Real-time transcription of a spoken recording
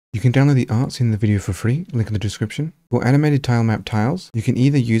You can download the arts in the video for free, link in the description. For animated TileMap tiles, you can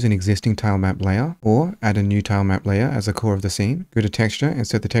either use an existing TileMap layer or add a new TileMap layer as a core of the scene. Go to texture and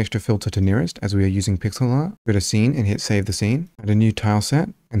set the texture filter to nearest as we are using pixel art. Go to scene and hit save the scene. Add a new tile set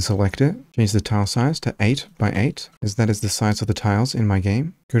and select it. Change the tile size to 8 by 8 as that is the size of the tiles in my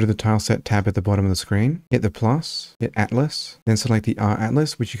game. Go to the TileSet tab at the bottom of the screen, hit the plus, hit Atlas, then select the R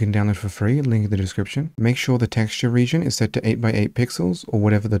Atlas, which you can download for free, link in the description. Make sure the texture region is set to 8 by 8 pixels or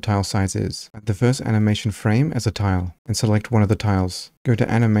whatever the tile size is. Add the first animation frame as a tile and select one of the tiles. Go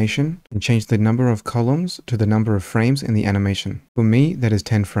to animation and change the number of columns to the number of frames in the animation. For me, that is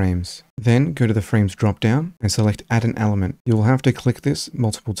 10 frames. Then go to the frames drop down and select add an element. You will have to click this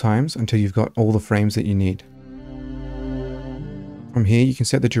multiple times until you've got all the frames that you need. From here, you can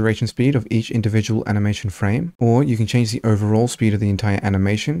set the duration speed of each individual animation frame, or you can change the overall speed of the entire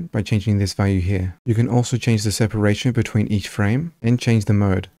animation by changing this value here. You can also change the separation between each frame and change the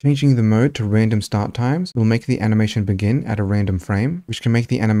mode. Changing the mode to random start times will make the animation begin at a random frame, which can make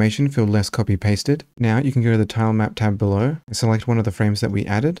the animation feel less copy-pasted. Now you can go to the TileMap tab below and select one of the frames that we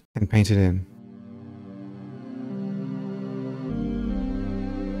added and paint it in.